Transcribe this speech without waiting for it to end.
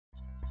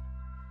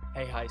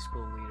Hey, high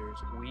school leaders,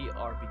 we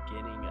are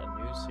beginning a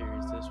new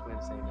series this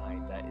Wednesday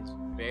night that is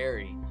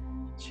very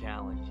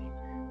challenging.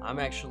 I'm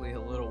actually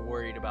a little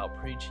worried about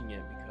preaching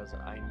it because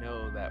I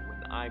know that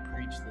when I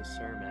preach this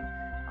sermon,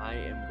 I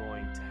am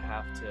going to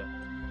have to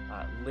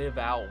live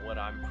out what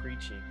I'm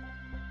preaching.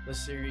 The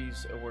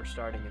series we're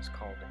starting is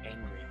called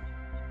Angry.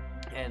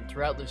 And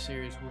throughout the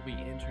series, we'll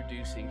be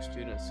introducing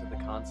students to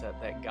the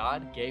concept that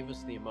God gave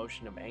us the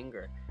emotion of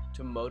anger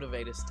to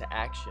motivate us to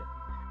action,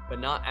 but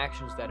not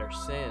actions that are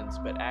sins,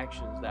 but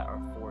actions that are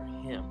for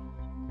Him.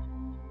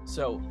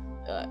 So,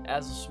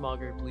 as a small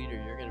group leader,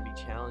 you're going to be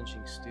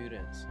challenging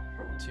students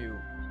to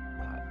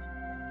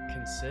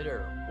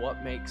consider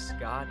what makes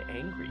God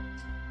angry.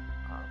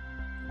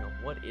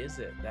 What is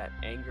it that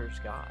angers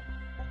God?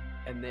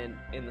 And then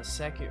in the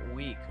second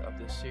week of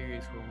this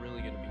series, we're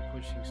really going to be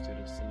pushing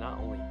students to not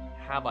only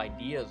have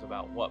ideas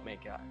about what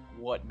makes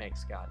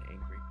God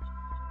angry,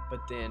 but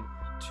then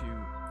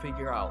to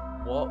figure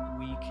out what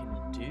we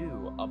can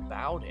do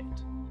about it.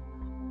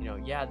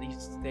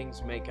 These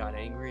things make God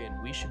angry,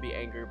 and we should be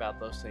angry about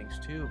those things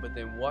too, but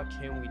then what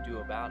can we do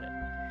about it?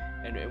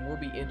 And we'll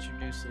be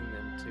introducing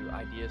them to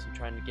ideas and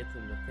trying to get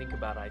them to think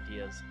about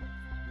ideas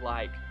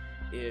like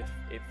if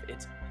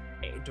it's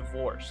a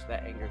divorce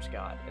that angers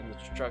God and the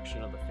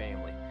destruction of the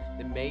family,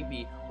 then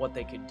maybe what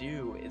they could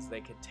do is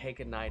they could take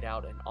a night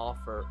out and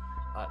offer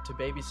to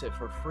babysit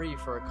for free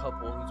for a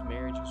couple whose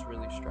marriage is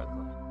really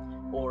struggling.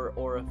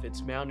 Or if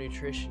it's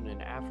malnutrition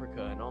in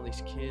Africa and all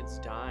these kids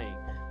dying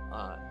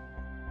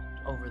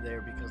over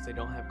there because they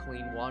don't have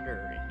clean water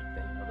or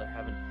anything, or they're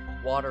having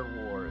water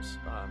wars,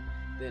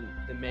 then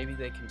maybe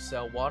they can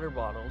sell water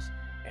bottles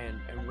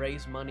and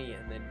raise money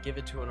and then give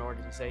it to an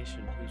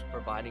organization who's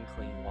providing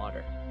clean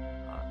water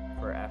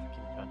for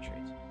African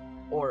countries.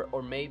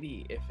 Or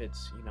maybe if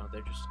it's,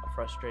 they're just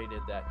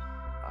frustrated that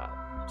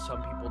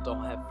some people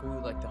don't have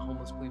food, like the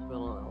homeless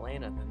people in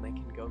Atlanta, then they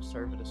can go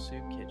serve at a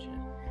soup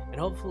kitchen. And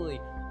hopefully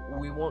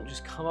we won't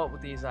just come up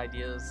with these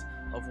ideas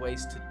of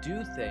ways to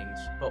do things,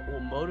 but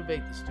we'll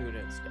motivate the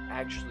students to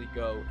actually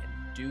go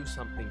and do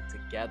something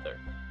together.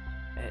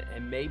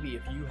 And maybe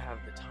if you have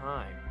the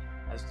time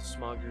as the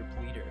small group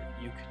leader,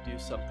 you could do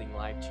something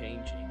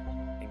life-changing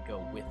and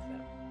go with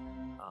them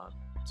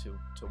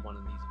to one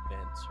of these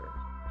events or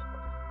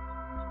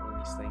one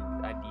of these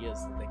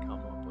ideas that they come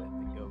up with,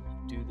 and go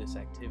do this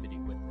activity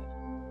with them.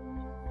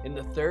 In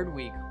the third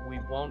week, we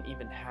won't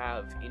even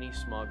have any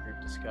small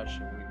group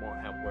discussion. We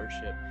won't have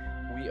worship.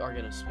 We are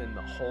going to spend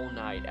the whole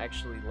night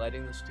actually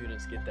letting the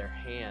students get their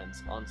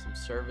hands on some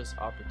service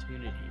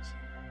opportunities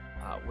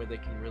where they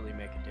can really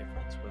make a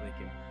difference, where they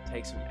can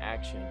take some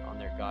action on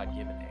their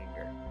God-given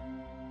anger.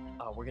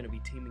 We're going to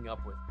be teaming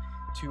up with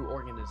two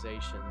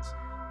organizations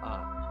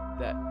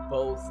that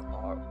both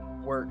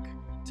work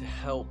to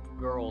help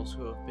girls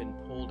who have been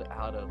pulled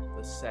out of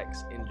the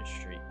sex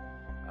industry.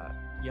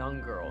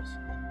 Young girls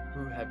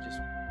who have just,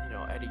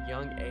 at a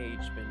young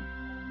age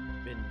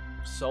been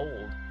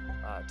sold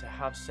to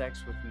have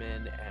sex with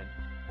men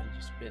and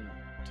just been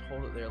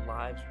told that their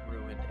lives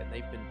ruined, and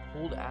they've been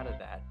pulled out of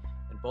that.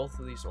 And both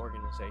of these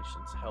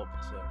organizations help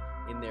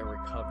in their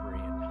recovery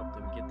and help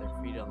them get their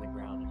feet on the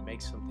ground and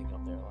make something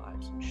of their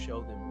lives and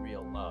show them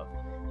real love.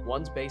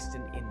 One's based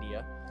in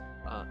India,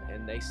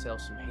 and they sell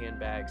some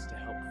handbags to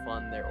help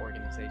fund their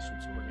organization,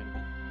 so we're going to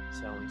be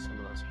selling some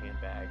of those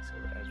handbags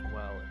as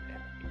well,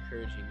 and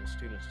encouraging the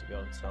students to go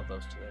and sell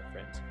those to their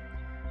friends.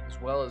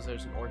 As well as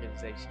there's an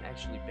organization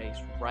actually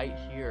based right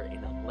here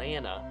in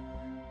Atlanta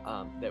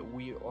that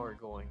we are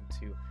going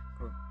to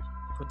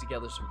put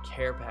together some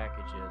care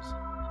packages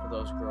for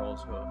those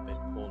girls who have been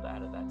pulled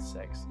out of that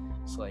sex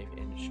slave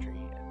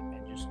industry,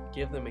 and just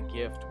give them a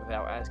gift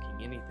without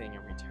asking anything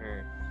in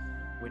return,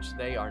 which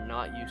they are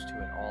not used to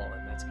at all,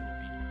 and that's going to be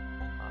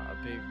a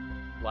big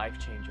life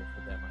changer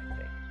for them, I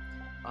think.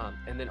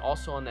 And then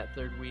also on that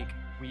third week,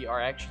 we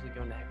are actually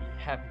going to be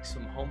having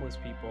some homeless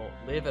people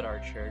live at our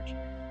church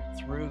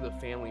through the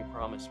Family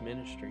Promise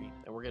Ministry,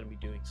 and we're going to be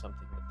doing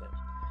something with them.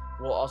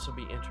 We'll also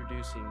be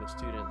introducing the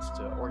students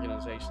to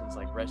organizations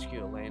like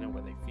Rescue Atlanta,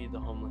 where they feed the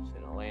homeless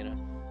in Atlanta,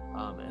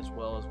 as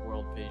well as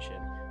World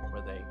Vision,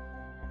 where they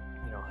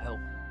help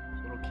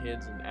little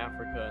kids in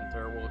Africa and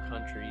third world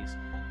countries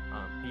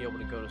be able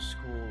to go to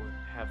school and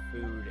have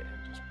food and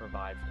just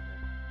provide for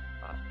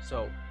them.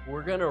 So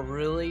we're going to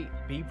really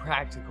be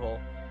practical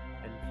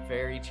and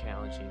very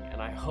challenging,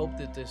 and I hope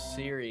that this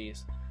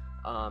series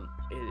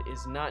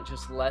is not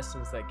just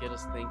lessons that get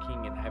us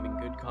thinking and having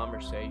good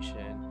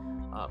conversation,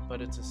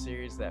 but it's a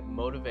series that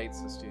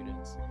motivates the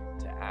students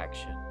to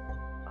action,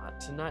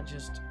 to not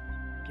just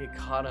get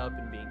caught up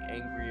in being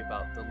angry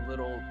about the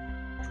little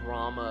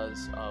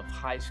dramas of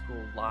high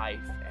school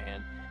life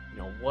and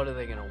what are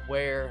they going to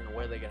wear and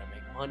where are they going to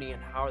make money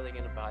and how are they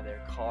going to buy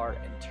their car,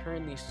 and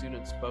turn these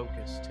students'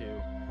 focus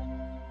to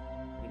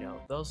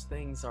those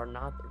things are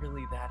not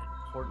really that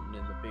important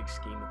in the big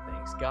scheme of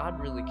things. God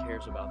really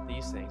cares about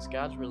these things.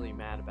 God's really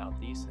mad about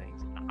these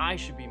things, and I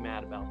should be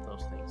mad about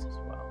those things as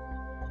well.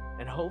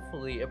 And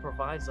hopefully it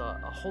provides a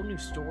whole new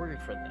story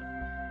for them,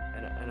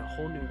 and a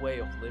whole new way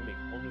of living,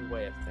 a whole new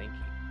way of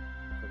thinking.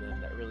 for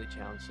them that really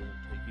challenges them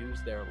to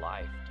use their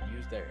life, to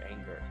use their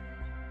anger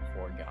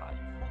for God.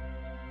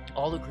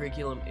 All the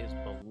curriculum is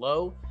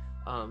below,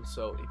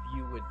 so if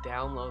you would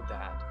download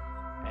that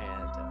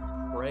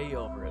and pray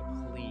over it,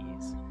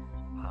 please.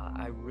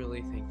 I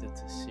really think that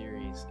this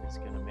series is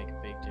going to make a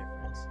big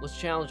difference. Let's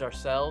challenge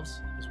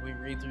ourselves as we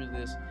read through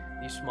these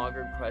small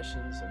group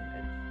questions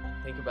and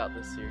think about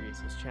this series.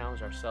 Let's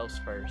challenge ourselves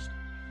first,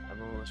 and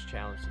then let's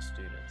challenge the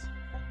students.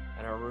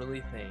 And I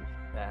really think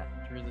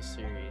that through the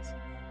series,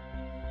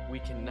 we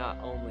can not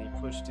only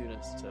push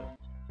students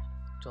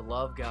to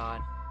love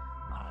God,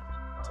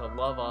 to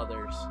love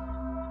others,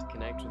 to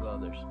connect with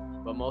others,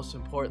 but most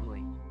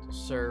importantly, to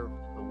serve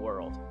the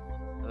world.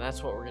 And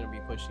that's what we're going to be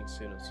pushing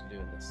students to do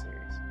in this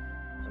series.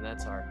 And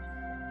that's our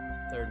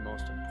third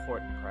most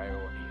important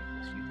priority in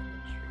this youth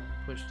ministry.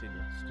 Push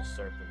students to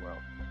serve the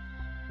world.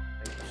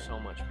 Thank you so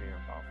much for your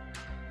involvement.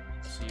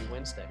 See you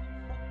Wednesday.